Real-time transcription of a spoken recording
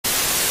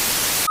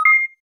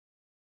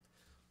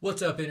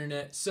What's up,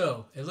 Internet?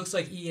 So, it looks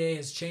like EA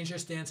has changed their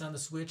stance on the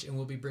Switch and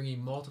will be bringing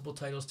multiple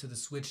titles to the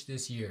Switch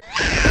this year.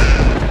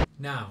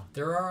 Now,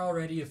 there are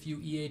already a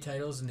few EA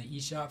titles in the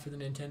eShop for the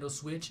Nintendo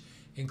Switch,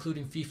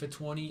 including FIFA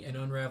 20 and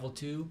Unravel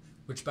 2,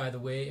 which, by the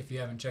way, if you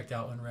haven't checked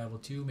out Unravel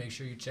 2, make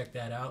sure you check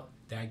that out.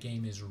 That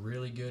game is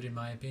really good in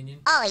my opinion.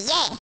 Oh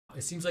yeah!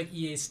 It seems like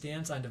EA's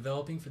stance on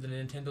developing for the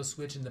Nintendo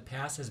Switch in the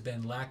past has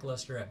been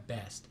lackluster at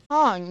best.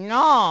 Oh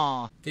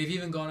no! They've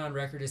even gone on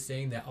record as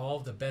saying that all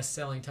of the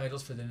best-selling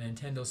titles for the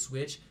Nintendo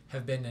Switch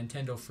have been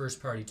Nintendo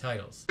first-party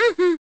titles.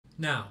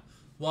 Now,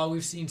 while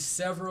we've seen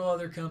several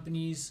other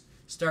companies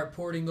start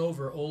porting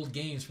over old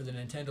games for the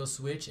Nintendo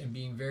Switch and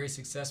being very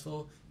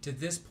successful, to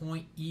this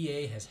point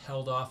EA has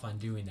held off on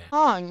doing that.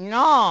 Oh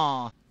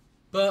no!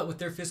 But with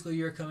their fiscal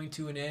year coming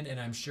to an end and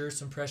I'm sure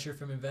some pressure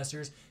from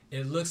investors,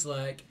 it looks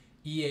like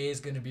EA is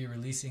going to be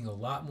releasing a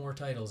lot more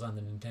titles on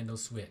the Nintendo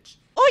Switch.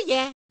 Oh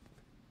yeah!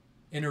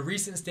 In a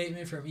recent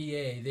statement from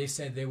EA, they've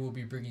said they will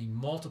be bringing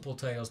multiple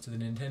titles to the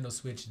Nintendo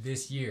Switch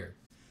this year.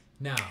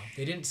 Now,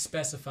 they didn't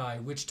specify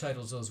which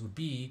titles those would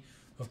be.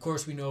 Of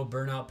course, we know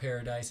Burnout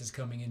Paradise is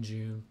coming in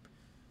June,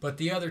 but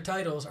the other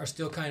titles are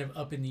still kind of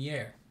up in the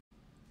air.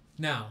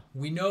 Now,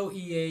 we know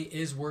EA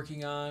is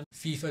working on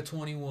FIFA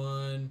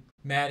 21,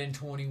 Madden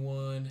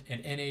 21,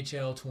 and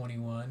NHL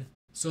 21,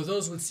 so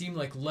those would seem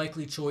like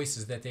likely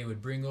choices that they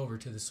would bring over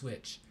to the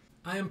Switch.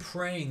 I am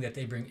praying that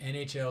they bring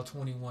NHL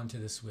 21 to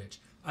the Switch.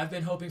 I've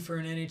been hoping for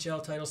an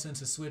NHL title since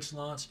the Switch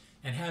launch,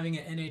 and having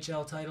an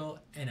NHL title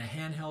and a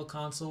handheld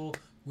console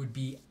would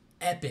be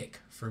epic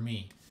for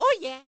me. Oh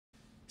yeah!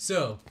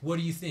 So, what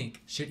do you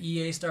think? Should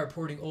EA start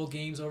porting old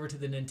games over to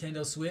the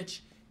Nintendo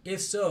Switch?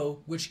 If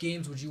so, which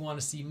games would you want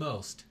to see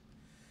most?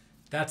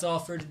 That's all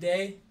for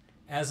today.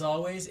 As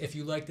always, if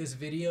you like this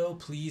video,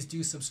 please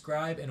do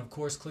subscribe and of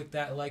course click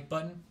that like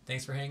button.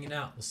 Thanks for hanging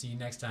out. We'll see you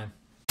next time.